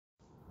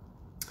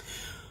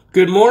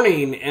Good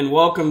morning and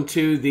welcome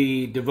to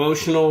the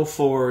devotional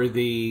for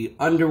the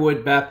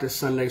Underwood Baptist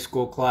Sunday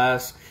School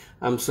class.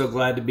 I'm so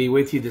glad to be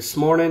with you this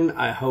morning.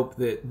 I hope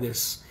that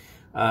this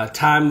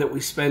time that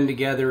we spend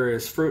together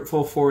is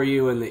fruitful for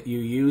you and that you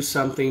use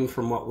something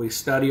from what we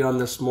study on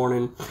this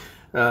morning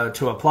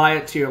to apply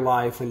it to your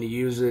life and to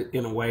use it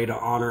in a way to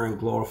honor and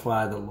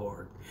glorify the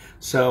Lord.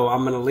 So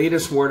I'm going to lead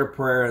us in word of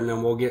prayer and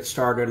then we'll get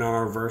started on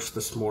our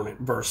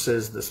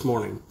verses this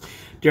morning.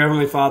 Dear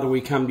Heavenly Father,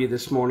 we come to you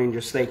this morning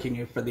just thanking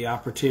you for the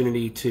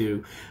opportunity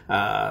to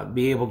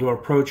be able to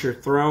approach your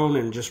throne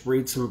and just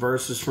read some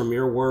verses from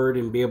your word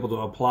and be able to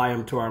apply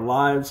them to our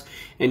lives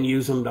and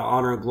use them to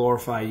honor and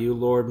glorify you,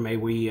 Lord. May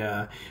we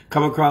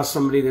come across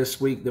somebody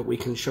this week that we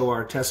can show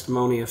our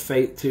testimony of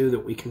faith to,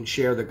 that we can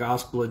share the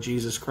gospel of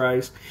Jesus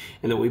Christ,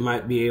 and that we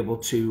might be able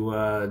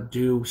to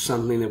do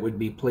something that would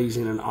be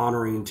pleasing and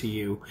honoring to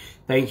you.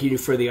 Thank you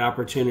for the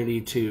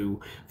opportunity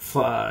to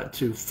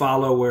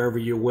follow wherever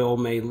your will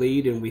may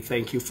lead, and we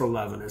thank you for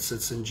loving us.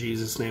 It's in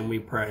Jesus' name we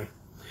pray.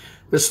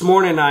 This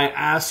morning I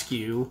ask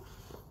you,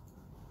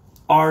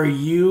 are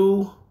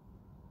you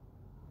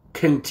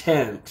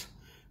content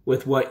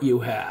with what you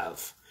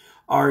have?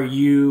 Are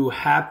you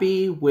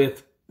happy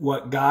with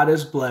what God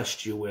has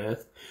blessed you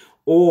with?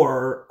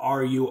 Or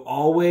are you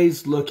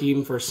always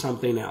looking for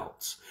something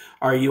else?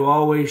 Are you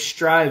always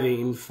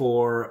striving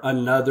for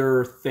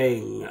another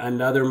thing,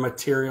 another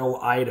material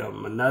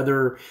item,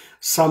 another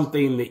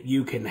something that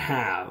you can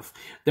have?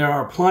 There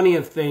are plenty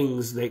of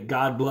things that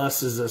God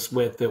blesses us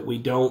with that we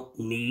don't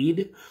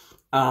need.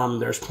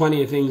 There's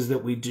plenty of things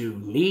that we do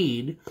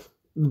need,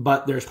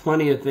 but there's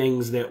plenty of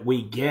things that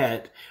we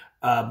get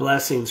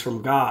blessings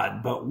from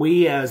God. But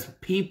we as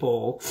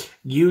people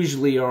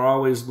usually are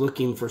always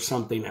looking for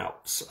something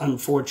else.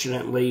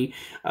 Unfortunately,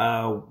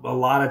 a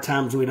lot of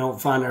times we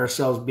don't find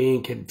ourselves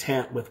being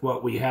content with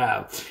what we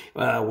have.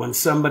 When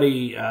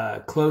somebody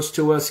close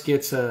to us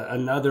gets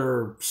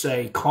another,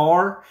 say,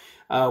 car,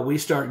 we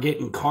start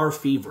getting car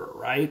fever,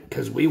 right?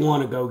 Because we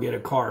want to go get a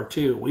car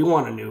too. We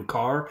want a new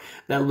car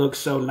that looks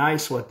so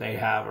nice what they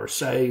have. Or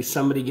say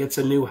somebody gets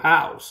a new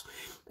house.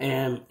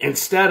 And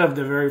instead of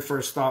the very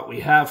first thought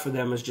we have for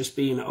them is just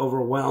being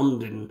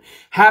overwhelmed and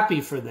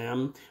happy for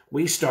them,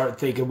 we start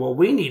thinking, well,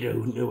 we need a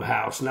new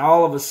house. Now,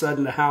 all of a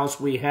sudden, the house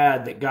we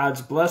had that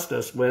God's blessed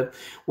us with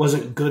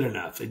wasn't good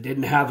enough. It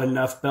didn't have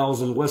enough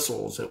bells and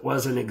whistles. It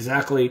wasn't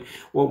exactly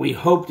what we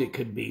hoped it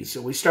could be.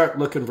 So we start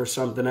looking for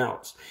something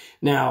else.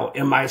 Now,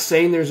 am I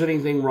saying there's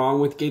anything wrong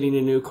with getting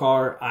a new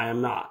car? I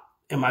am not.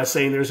 Am I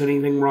saying there's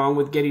anything wrong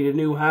with getting a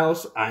new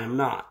house? I am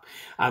not.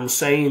 I'm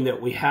saying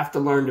that we have to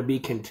learn to be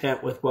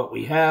content with what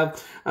we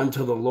have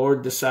until the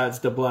Lord decides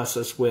to bless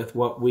us with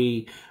what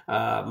we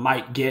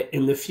might get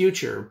in the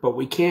future. But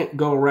we can't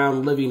go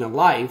around living a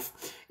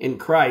life in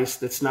Christ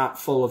that's not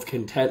full of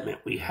contentment.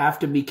 We have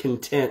to be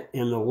content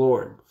in the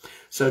Lord.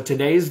 So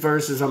today's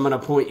verses I'm going to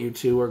point you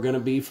to are going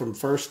to be from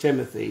 1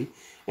 Timothy.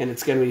 And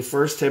it's going to be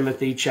 1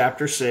 Timothy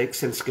chapter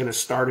 6, and it's going to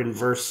start in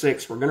verse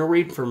 6. We're going to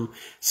read from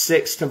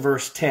 6 to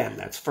verse 10.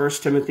 That's 1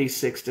 Timothy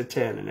 6 to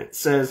 10. And it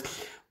says,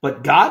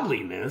 "But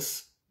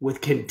godliness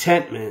with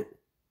contentment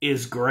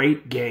is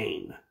great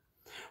gain.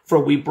 For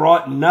we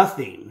brought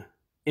nothing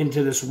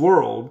into this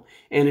world,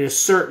 and it is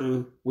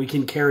certain we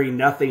can carry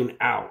nothing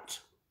out.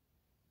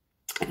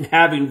 And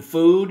having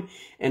food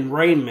and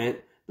raiment,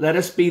 let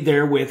us be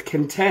therewith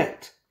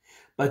content.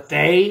 But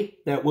they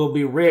that will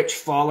be rich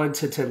fall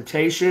into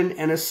temptation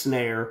and a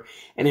snare,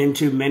 and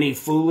into many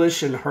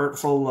foolish and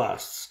hurtful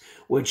lusts,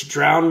 which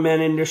drown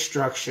men in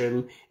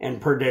destruction and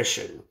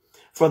perdition.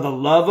 For the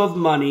love of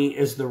money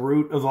is the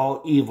root of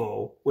all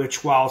evil,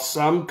 which while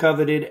some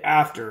coveted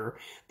after,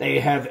 they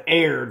have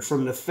erred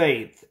from the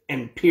faith,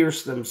 and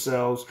pierced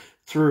themselves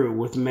through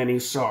with many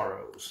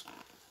sorrows."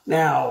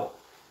 Now,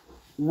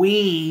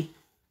 we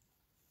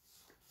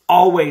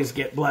always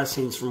get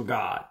blessings from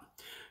God.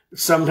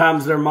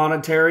 Sometimes they're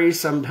monetary,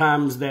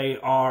 sometimes they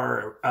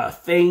are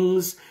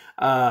things,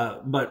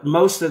 but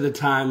most of the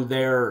time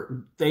they're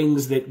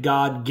things that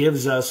God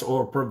gives us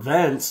or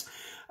prevents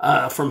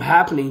from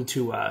happening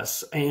to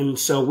us. And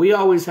so we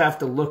always have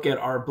to look at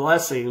our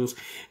blessings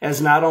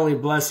as not only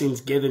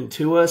blessings given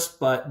to us,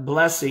 but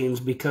blessings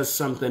because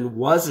something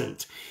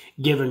wasn't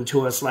given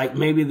to us. Like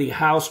maybe the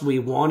house we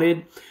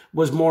wanted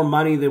was more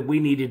money than we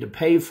needed to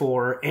pay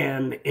for.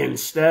 And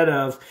instead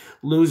of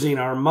losing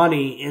our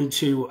money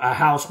into a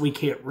house we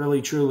can't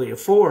really truly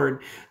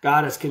afford,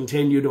 God has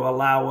continued to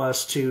allow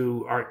us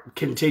to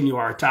continue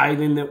our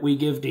tithing that we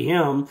give to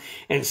Him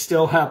and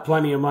still have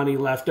plenty of money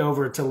left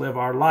over to live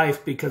our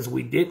life because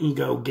we didn't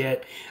go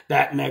get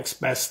that next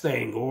best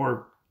thing.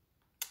 Or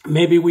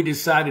maybe we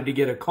decided to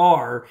get a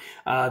car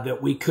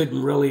that we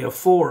couldn't really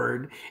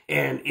afford,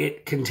 and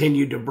it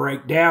continued to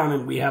break down,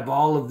 and we have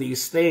all of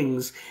these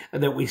things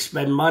that we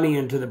spend money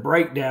into the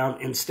breakdown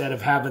instead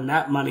of having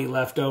that money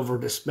left over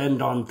to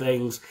spend on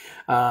things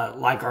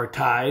like our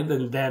tithe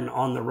and then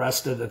on the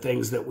rest of the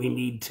things that we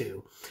need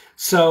to.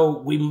 So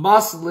we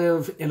must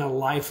live in a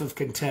life of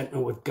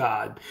contentment with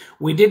God.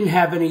 We didn't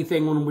have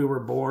anything when we were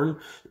born.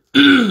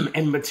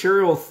 And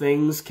material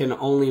things can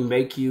only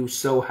make you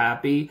so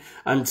happy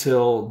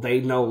until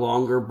they no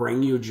longer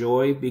bring you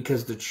joy,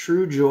 because the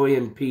true joy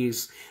and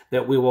peace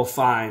that we will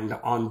find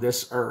on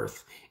this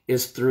earth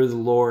is through the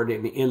Lord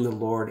and in the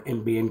Lord,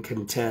 and being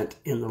content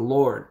in the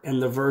Lord.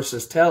 And the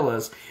verses tell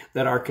us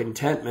that our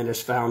contentment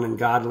is found in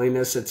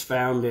godliness. It's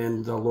found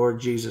in the Lord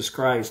Jesus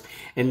Christ,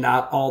 and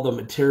not all the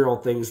material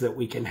things that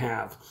we can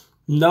have.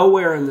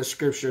 Nowhere in the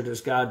scripture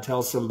does God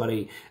tell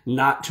somebody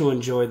not to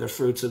enjoy the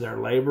fruits of their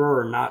labor,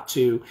 or not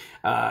to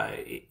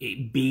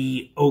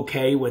be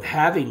okay with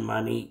having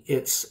money.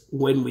 It's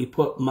when we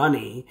put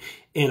money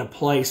in a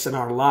place in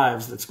our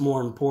lives that's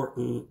more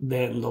important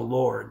than the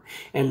Lord,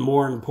 and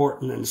more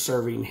important than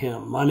serving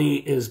Him. Money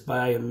is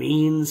by a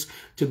means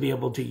to be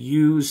able to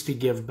use to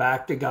give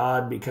back to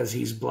God, because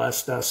He's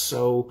blessed us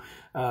so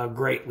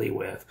greatly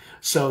with.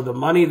 So the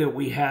money that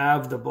we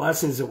have, the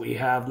blessings that we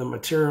have, the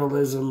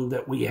materialism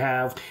that we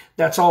have,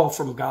 that's all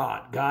from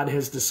God. God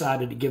has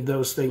decided to give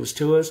those things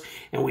to us,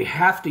 and we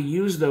have to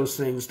use those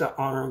things to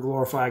honor and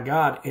glorify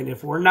God. And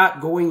if we're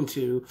not going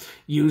to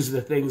use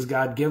the things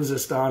God gives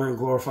us to honor and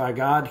glorify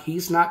God,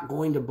 He's not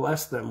going to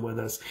bless them with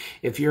us.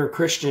 If you're a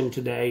Christian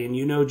today and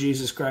you know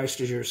Jesus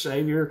Christ as your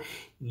Savior,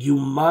 you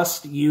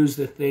must use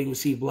the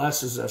things He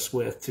blesses us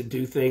with to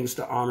do things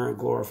to honor and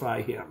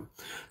glorify Him.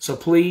 So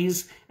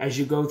please, as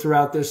you go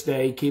throughout this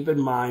day, keep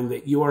in mind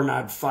that you are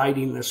not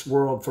fighting this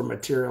world for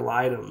material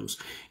items.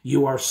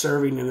 You are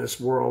serving in this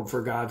world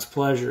for God's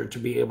pleasure, to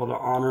be able to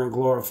honor and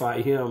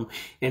glorify Him.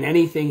 And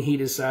anything He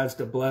decides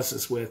to bless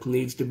us with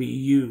needs to be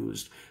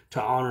used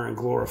to honor and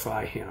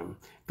glorify Him.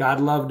 God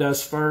loved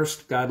us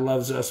first. God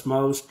loves us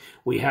most.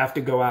 We have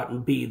to go out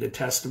and be the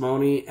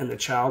testimony and the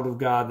child of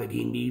God that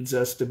He needs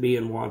us to be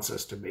and wants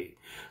us to be.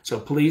 So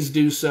please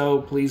do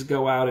so. Please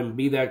go out and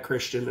be that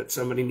Christian that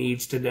somebody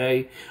needs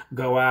today.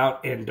 Go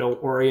out and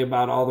don't worry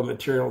about all the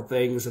material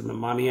things and the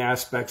money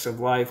aspects of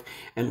life,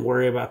 and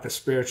worry about the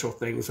spiritual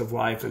things of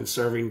life and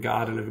serving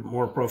God in a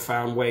more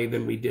profound way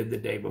than we did the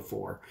day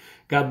before.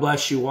 God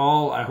bless you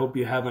all. I hope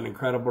you have an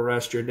incredible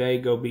rest of your day.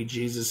 Go be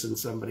Jesus in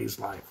somebody's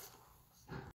life.